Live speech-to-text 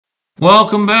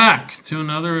Welcome back to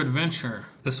another adventure.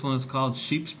 This one is called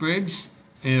Sheep's Bridge.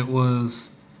 It was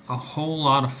a whole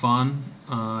lot of fun.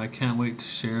 I can't wait to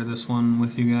share this one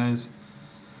with you guys.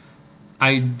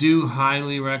 I do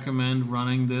highly recommend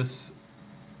running this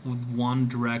with one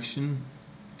direction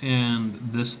and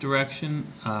this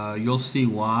direction. You'll see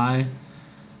why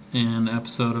in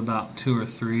episode about 2 or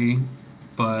 3,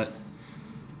 but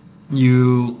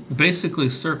you basically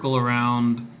circle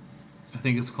around. I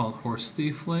think it's called Horse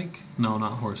Thief Lake. No,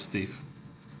 not Horse Thief.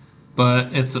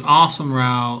 But it's an awesome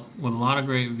route with a lot of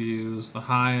great views. The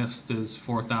highest is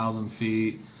 4,000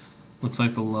 feet. Looks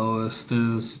like the lowest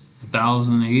is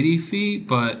 1,080 feet,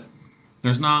 but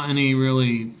there's not any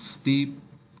really steep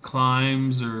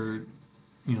climbs or,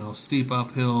 steep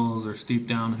uphills or steep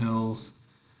downhills.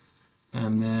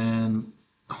 And then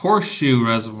Horseshoe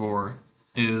Reservoir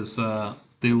is the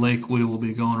lake we will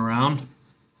be going around.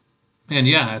 And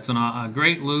yeah, it's a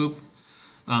great loop.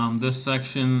 This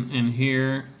section in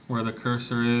here where the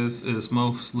cursor is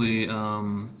mostly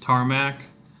tarmac.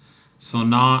 So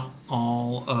not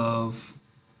all of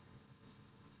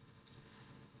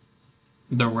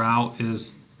the route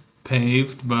is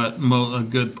paved, but a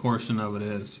good portion of it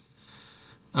is.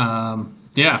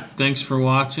 Yeah, thanks for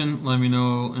watching. Let me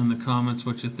know in the comments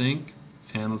what you think,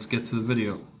 and let's get to the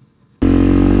video.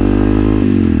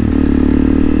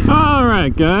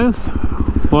 Alright guys,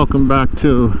 welcome back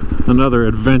to another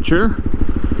adventure.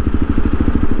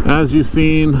 As you've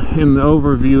seen in the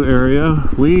overview area,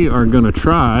 we are going to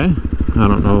try, I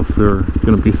don't know if we're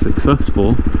going to be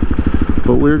successful,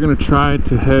 but we're going to try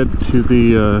to head to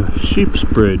the Sheep's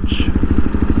Bridge,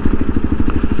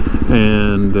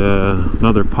 and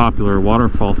another popular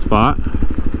waterfall spot.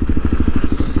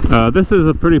 This is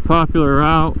a pretty popular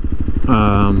route,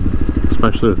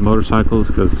 especially with motorcycles,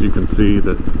 because you can see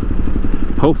that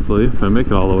hopefully, if I make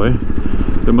it all the way,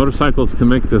 the motorcycles can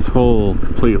make this whole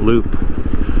complete loop.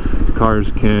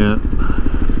 Cars can't.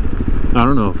 I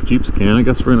don't know if Jeeps can. I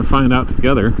guess we're going to find out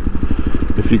together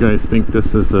if you guys think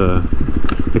this is a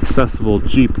accessible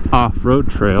Jeep off-road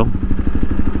trail.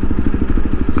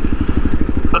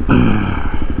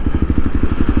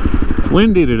 It's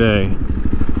windy today.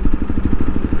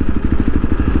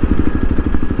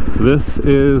 This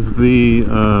is the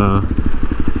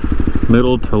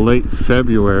middle to late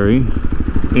February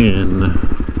in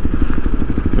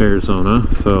Arizona,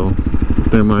 so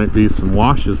there might be some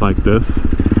washes like this.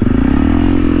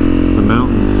 The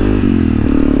mountains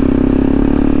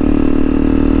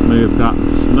may have gotten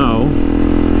snow.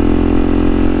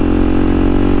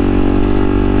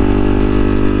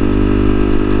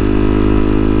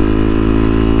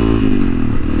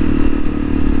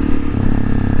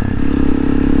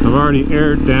 I've already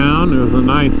aired down. It was a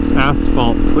nice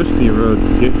asphalt twisty road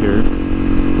to get here.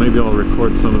 Maybe I'll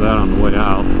record some of that on the way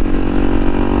out.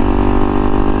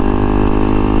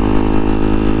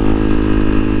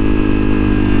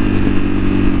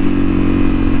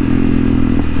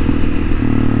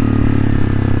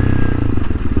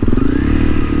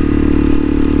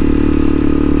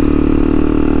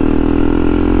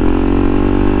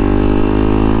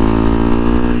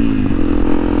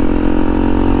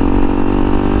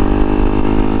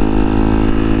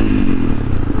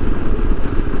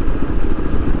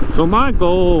 So my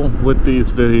goal with these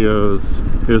videos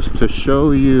is to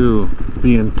show you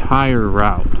the entire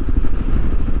route,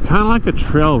 kind of like a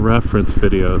trail reference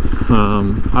videos.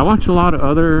 I watch a lot of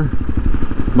other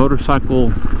motorcycle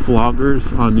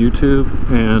vloggers on YouTube,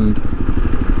 and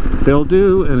they'll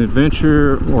do an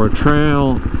adventure or a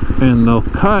trail and they'll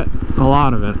cut a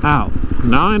lot of it out.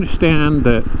 Now I understand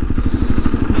that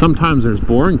sometimes there's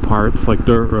boring parts like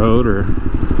dirt road, or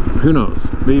who knows,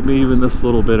 maybe even this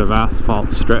little bit of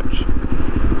asphalt stretch.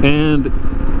 And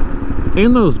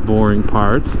in those boring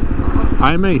parts,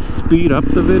 I may speed up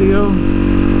the video,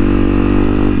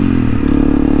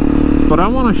 but I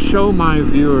want to show my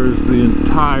viewers the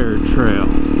entire trail.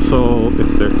 So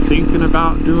if they're thinking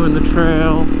about doing the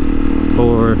trail,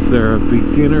 or if they're a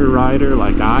beginner rider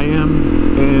like I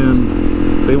am,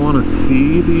 and they want to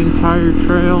see the entire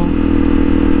trail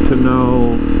to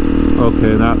know,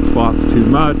 okay, that spot's too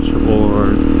much,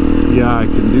 or yeah, I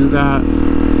can do that.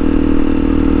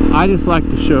 I just like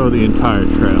to show the entire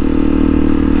trail.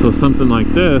 So something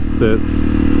like this that's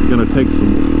gonna take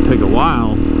a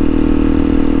while,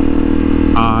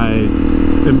 I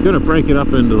am gonna break it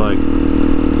up into, like,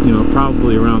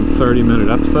 probably around 30-minute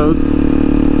episodes.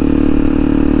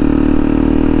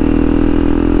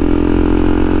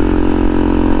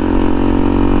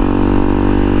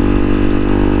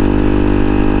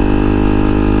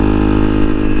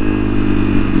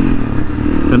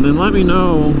 And then let me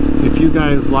know if you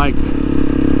guys like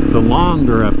the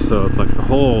longer episodes, like the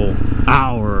whole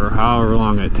hour or however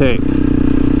long it takes.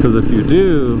 Because if you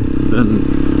do,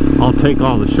 then I'll take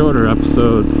all the shorter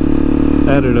episodes,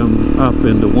 edit them up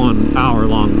into 1 hour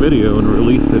long video and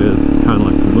release it as kind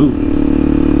of like a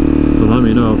movie. So let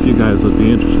me know if you guys would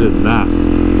be interested in that.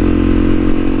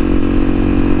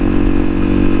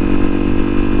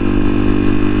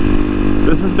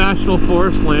 This is National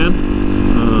Forest land.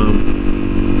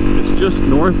 It's just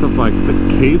north of like the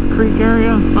Cave Creek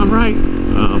area, if I'm right.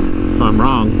 If I'm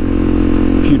wrong,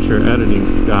 future editing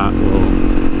Scott will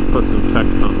put some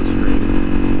text on the screen.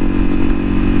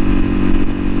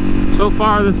 So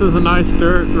far, this is a nice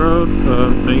dirt road,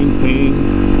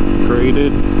 maintained,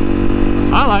 graded.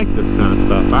 I like this kind of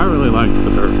stuff. I really like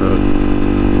the dirt roads.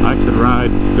 I could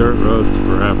ride dirt roads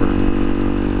forever.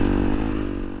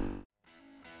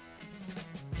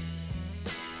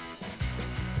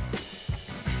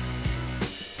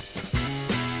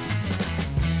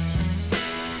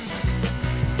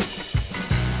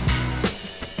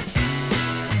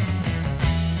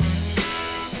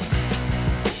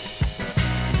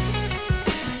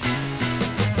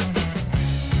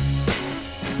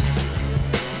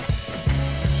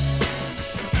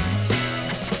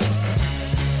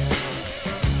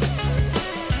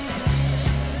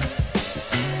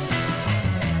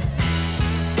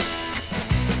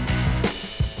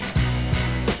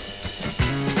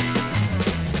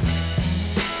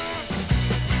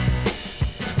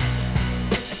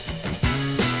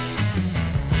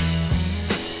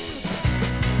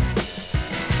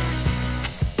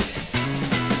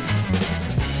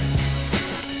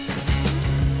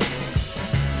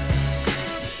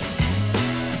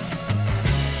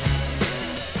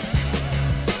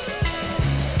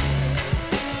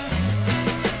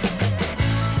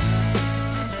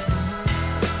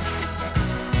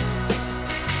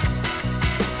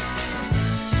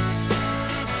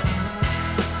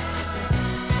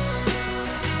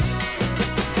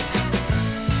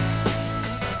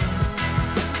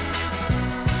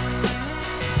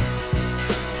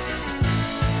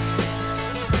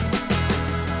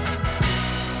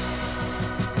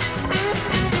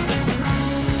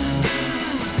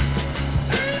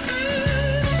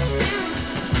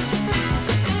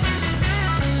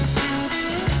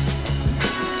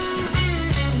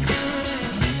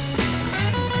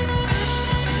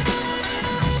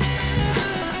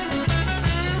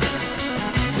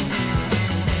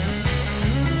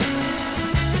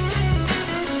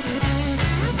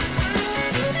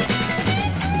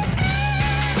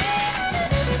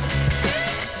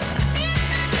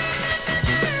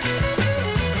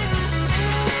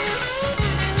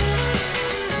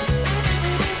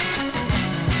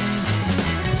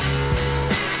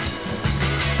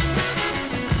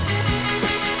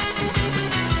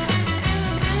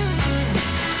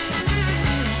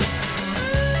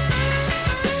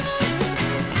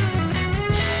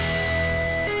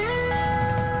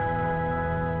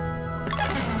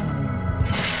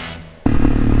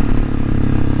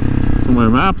 My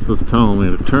maps is telling me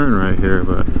to turn right here,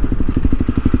 but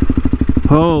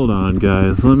hold on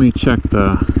guys, let me check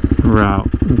the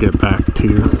route and get back to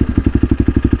you.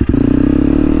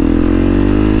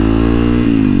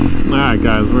 Alright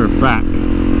guys, we're back.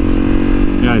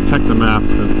 Yeah, I checked the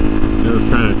maps and it was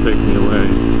trying to take me away.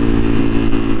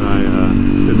 I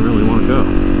didn't really want to go.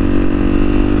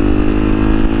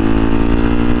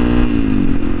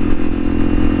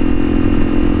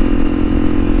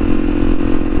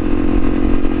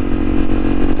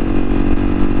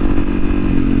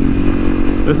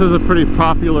 This is a pretty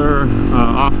popular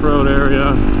off-road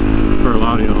area for a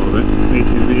lot of,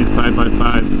 ATVs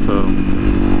side-by-sides, so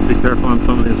be careful on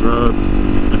some of these roads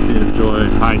if you enjoy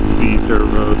high-speed dirt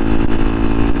roads.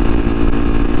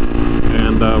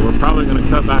 And we're probably going to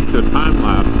cut back to a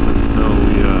time-lapse until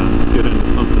we get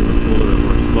into something that's a little bit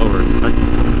more slower and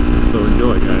technical. So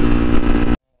enjoy, guys.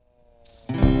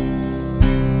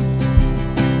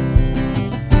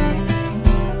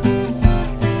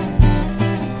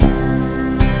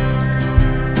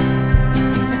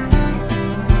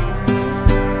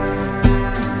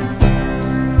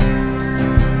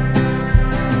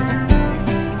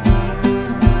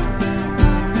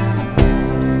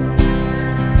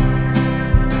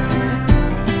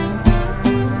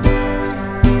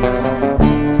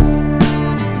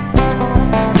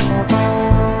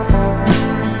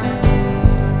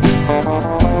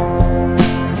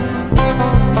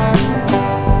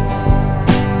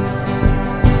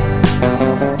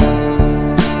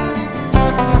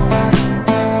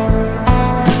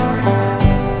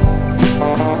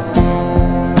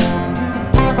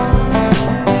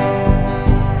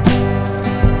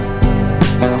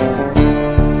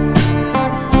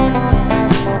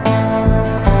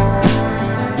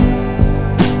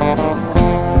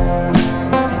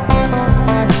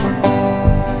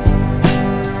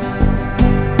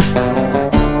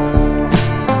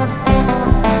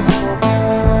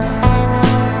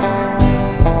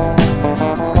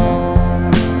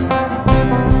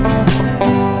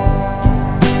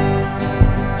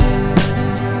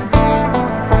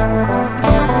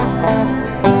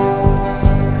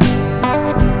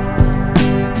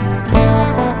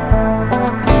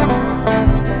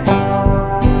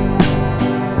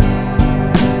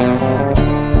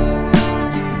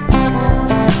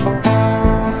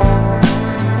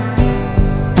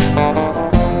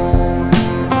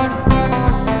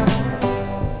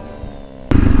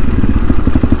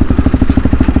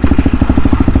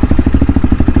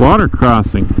 water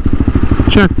crossing.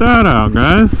 Check that out,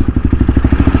 guys. It's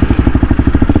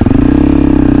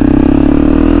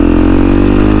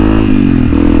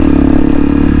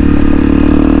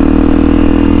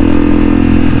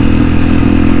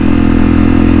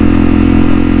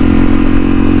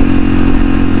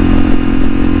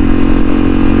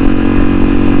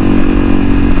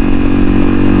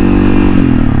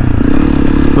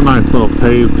a nice little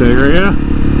paved area.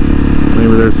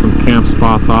 Maybe there's some camp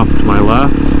spots off to my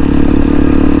left.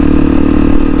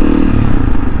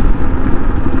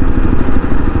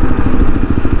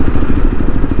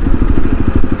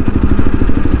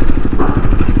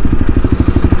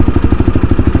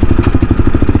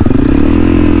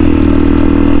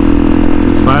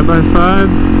 Some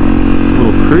side-by-sides,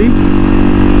 little creek.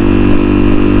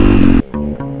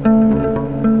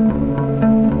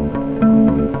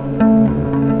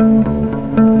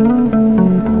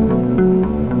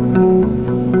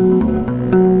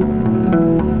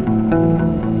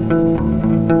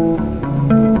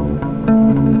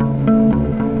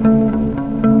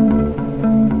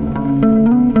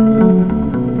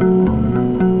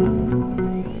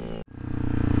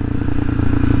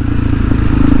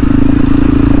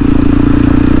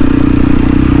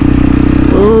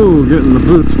 Getting the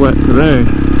boots wet today.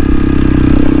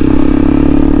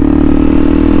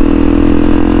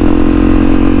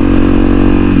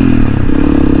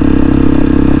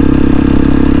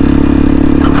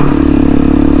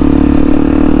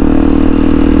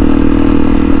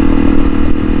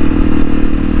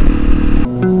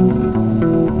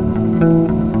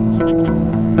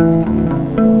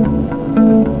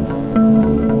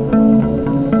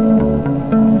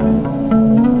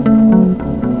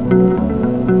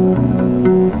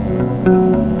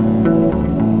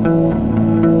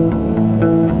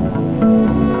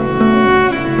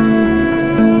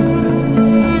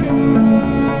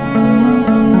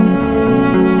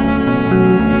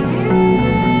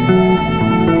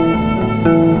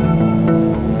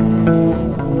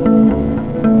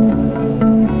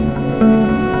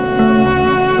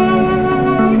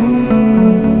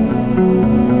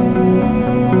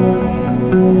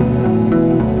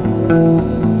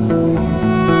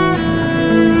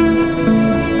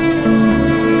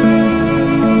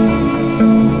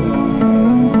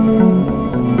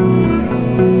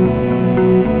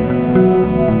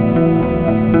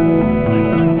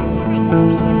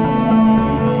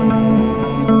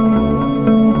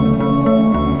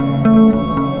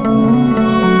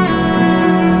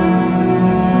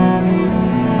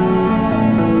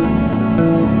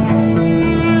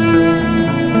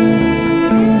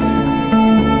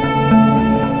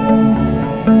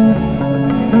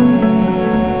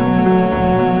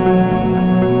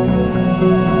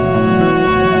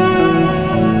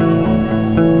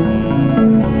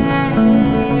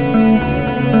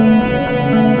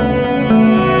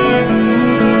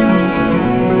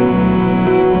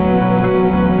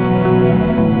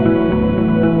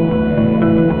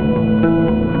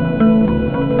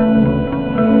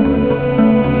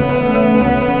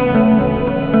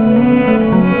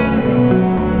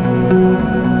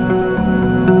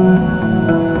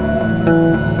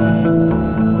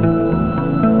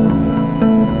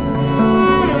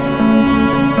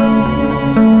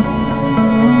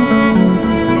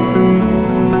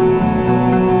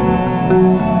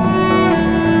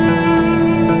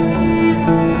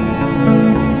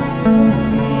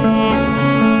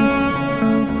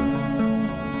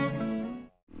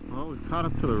 Up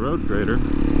to the road grader.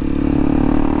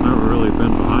 Never really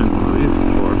been behind one of these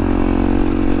before.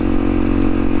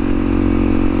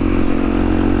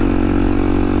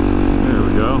 There we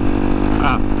go.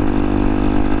 Fast.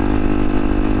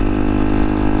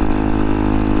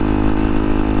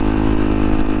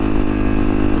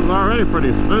 This is already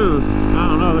pretty smooth. I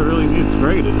don't know, that really needs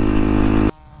graded.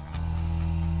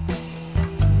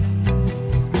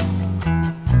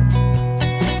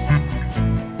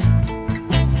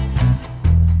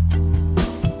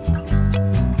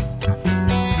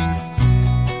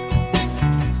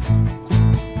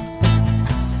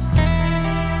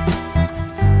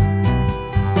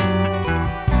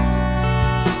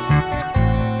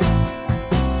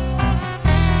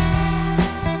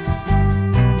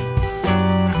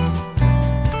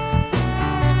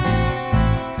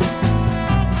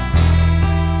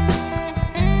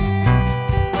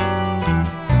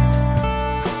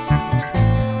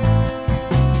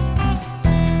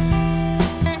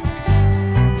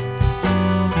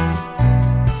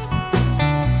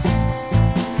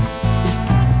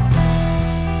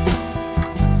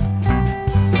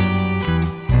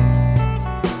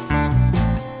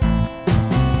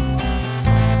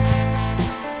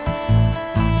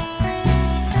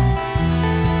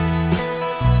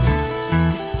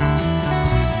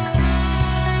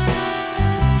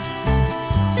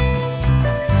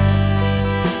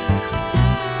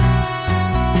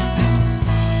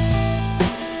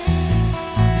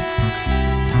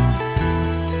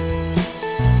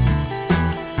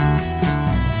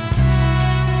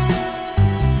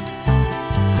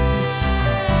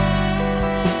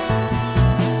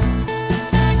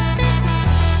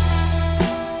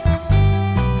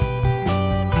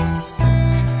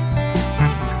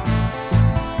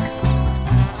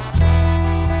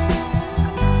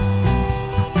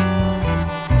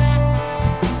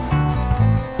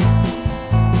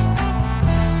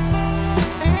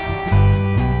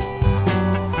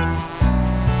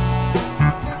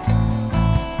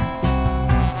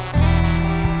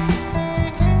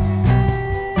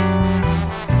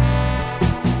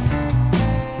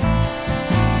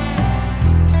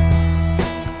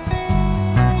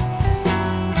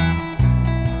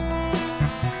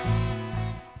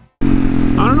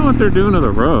 they're doing to the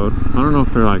road. I don't know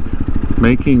if they're like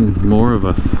making more of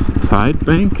a side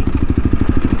bank.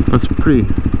 That's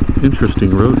pretty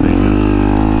interesting road maintenance.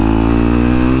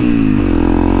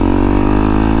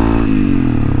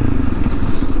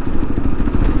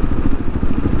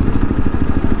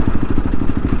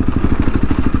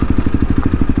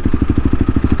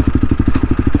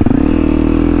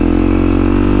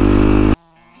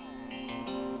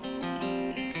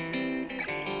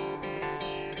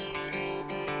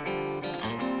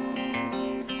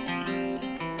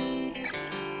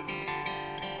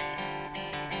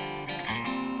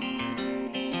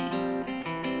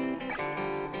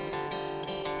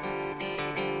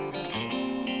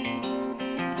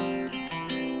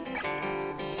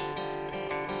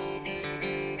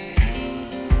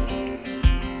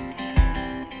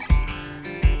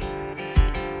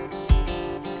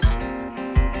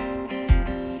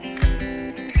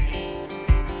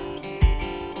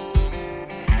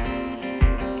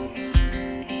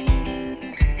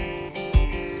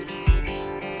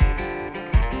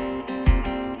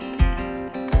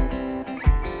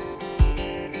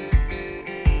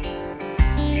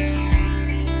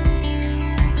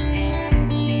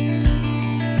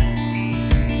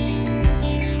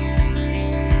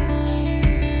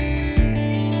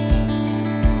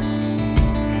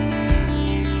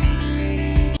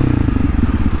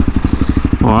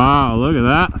 Wow, look at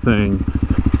that thing.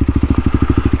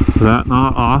 Is that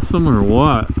not awesome or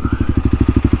what?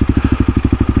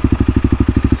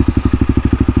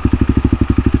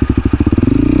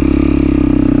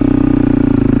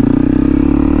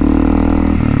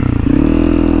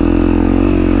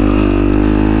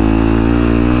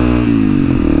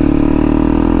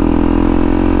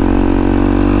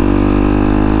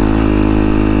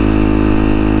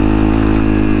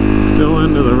 Still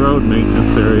into the road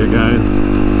maintenance area, guys.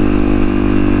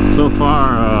 So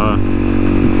far,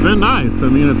 it's been nice. I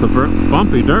mean, it's a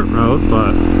bumpy dirt road,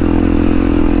 but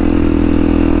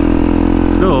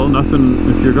still nothing,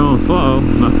 if you're going slow,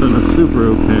 nothing a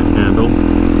Subaru can't handle.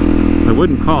 I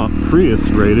wouldn't call it Prius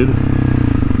rated.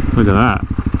 Look at that.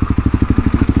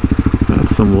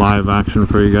 That's some live action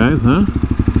for you guys, huh?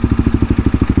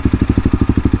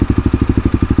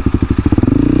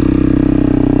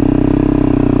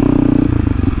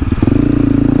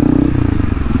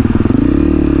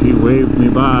 Waved me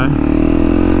by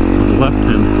on the left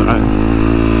hand side.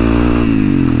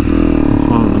 Just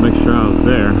wanted to make sure I was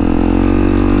there.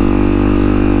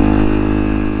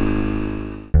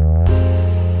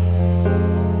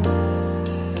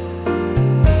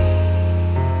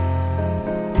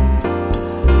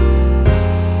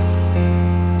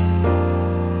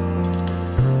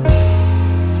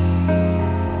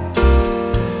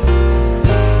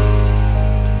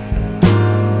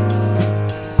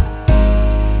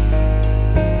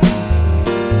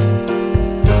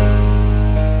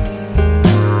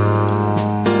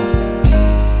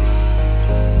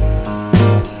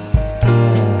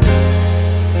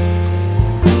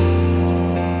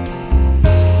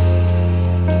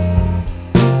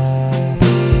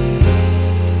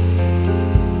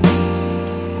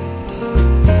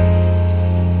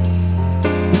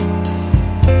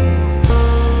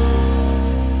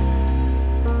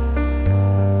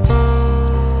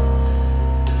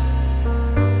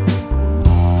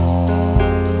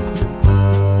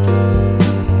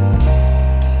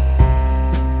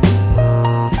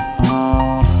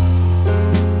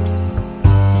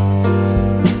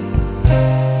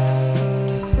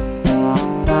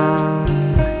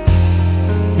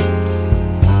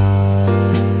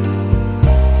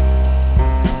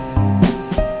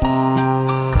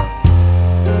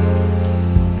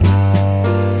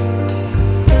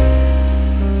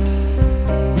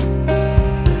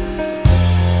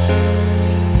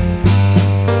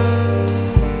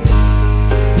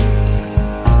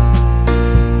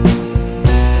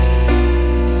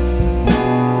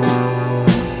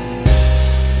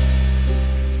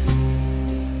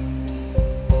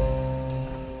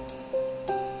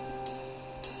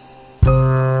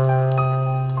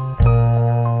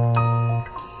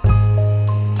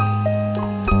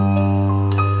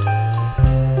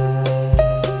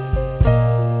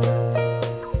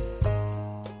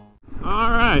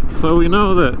 So we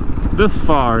know that this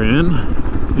far in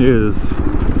is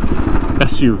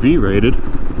SUV rated.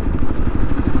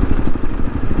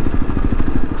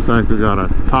 Looks like we got a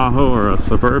Tahoe or a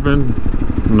Suburban,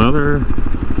 another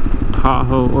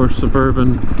Tahoe or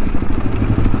Suburban,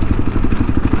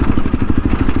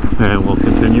 and we'll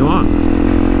continue on.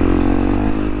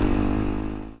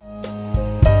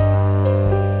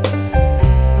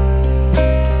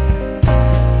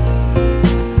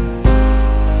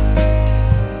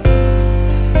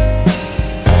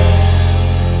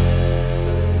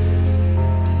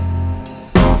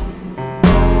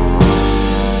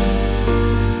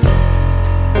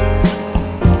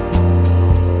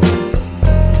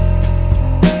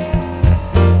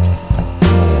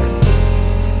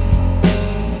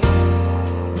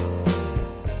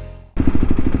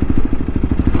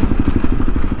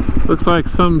 Looks like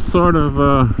some sort of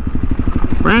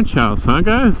ranch house, huh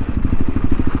guys?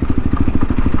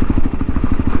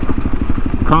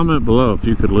 Comment below if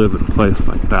you could live in a place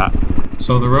like that.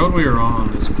 So the road we are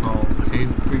on is called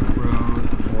Cave Creek Road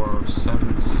or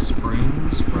Seven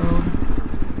Springs Road.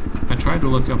 I tried to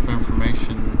look up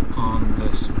information on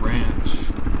this ranch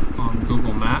on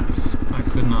Google Maps. I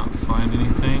could not find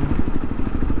anything.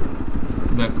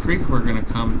 The creek we're going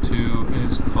to come to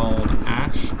is called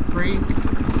Ash Creek.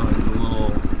 It's like a little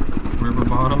river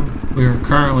bottom. We are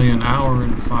currently an hour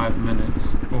and 5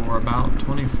 minutes, or about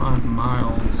 25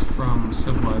 miles from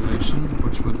civilization,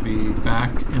 which would be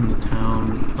back in the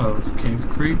town of Cave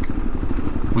Creek.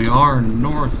 We are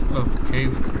north of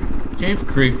Cave Creek. Cave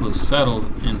Creek was settled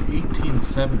in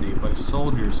 1870 by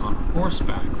soldiers on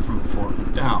horseback from Fort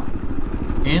McDowell.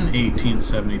 In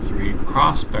 1873,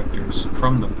 prospectors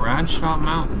from the Bradshaw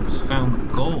Mountains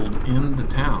found gold in the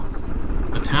town.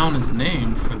 The town is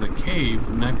named for the cave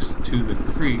next to the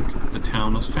creek the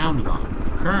town was founded on.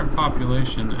 Current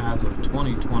population as of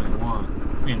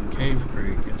 2021 in Cave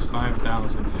Creek is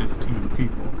 5,015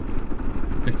 people.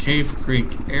 The Cave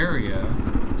Creek area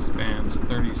spans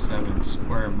 37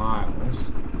 square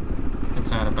miles.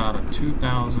 It's at about a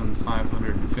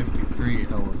 2,553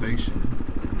 elevation.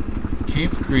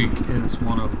 Cave Creek is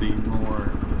one of the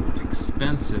more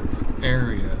expensive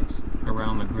areas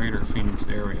around the greater Phoenix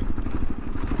area.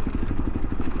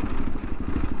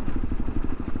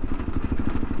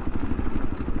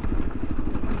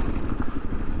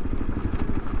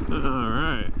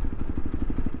 Alright.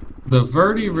 The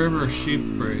Verde River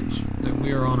Sheep Bridge that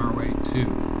we are on our way to,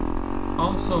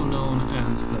 also known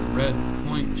as the Red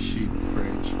Point Sheep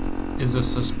Bridge, is a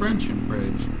suspension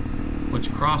bridge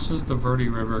which crosses the Verde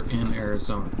River in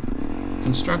Arizona,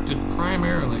 constructed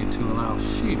primarily to allow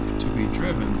sheep to be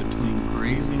driven between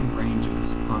grazing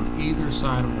ranges on either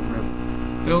side of the river.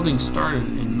 Building started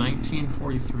in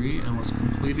 1943 and was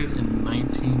completed in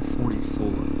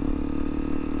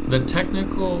 1944. The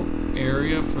technical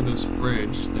area for this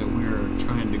bridge that we're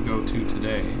trying to go to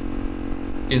today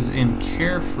is in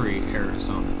Carefree,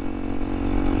 Arizona.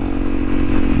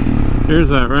 Here's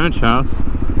that ranch house.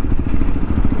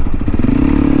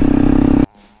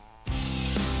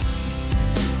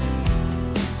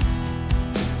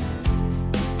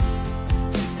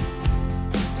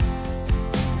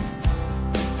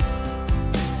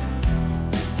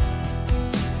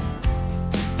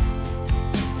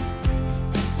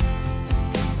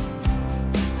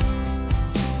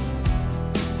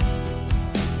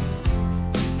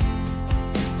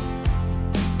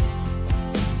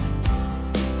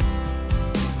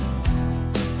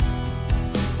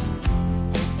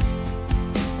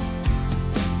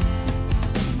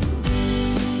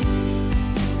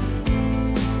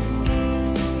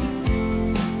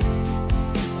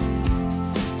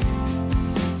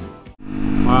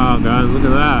 Wow guys, look at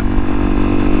that.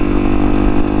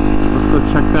 Let's go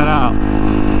check that out.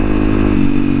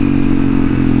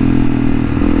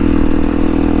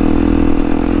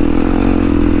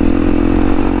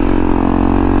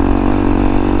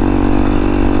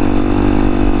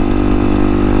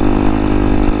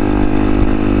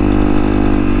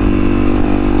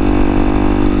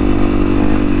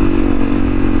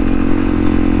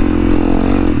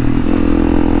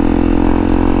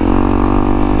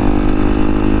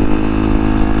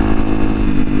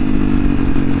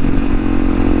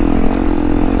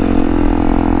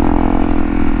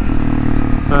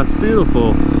 That's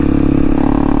beautiful.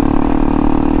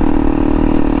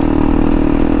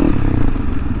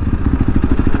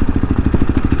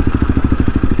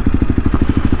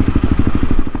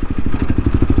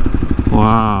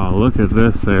 Wow, look at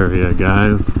this area,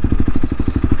 guys.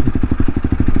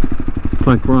 It's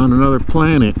like we're on another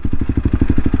planet.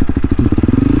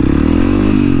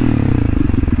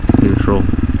 Neutral.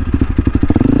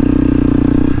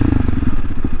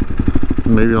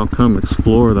 Maybe I'll come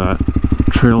explore that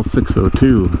Trail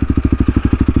 602.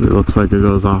 It looks like it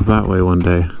goes off that way one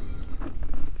day.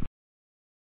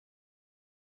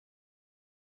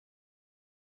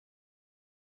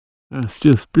 That's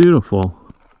just beautiful.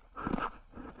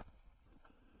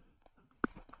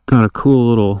 Got a cool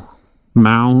little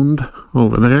mound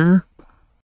over there.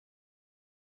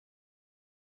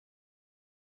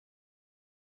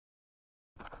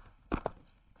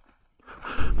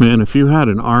 Man, if you had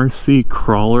an RC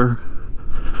crawler,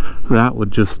 that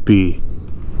would just be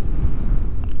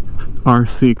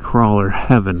RC crawler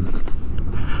heaven.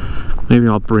 Maybe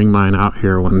I'll bring mine out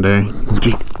here one day.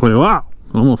 Wait, wow,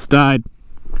 almost died.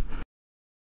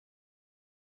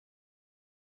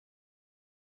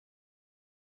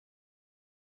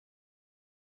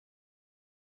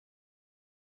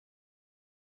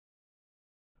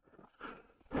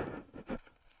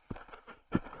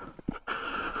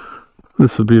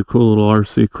 This would be a cool little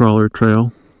RC crawler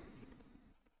trail.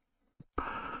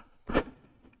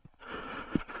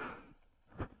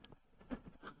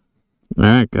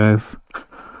 Alright guys,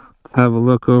 have a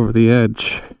look over the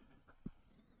edge.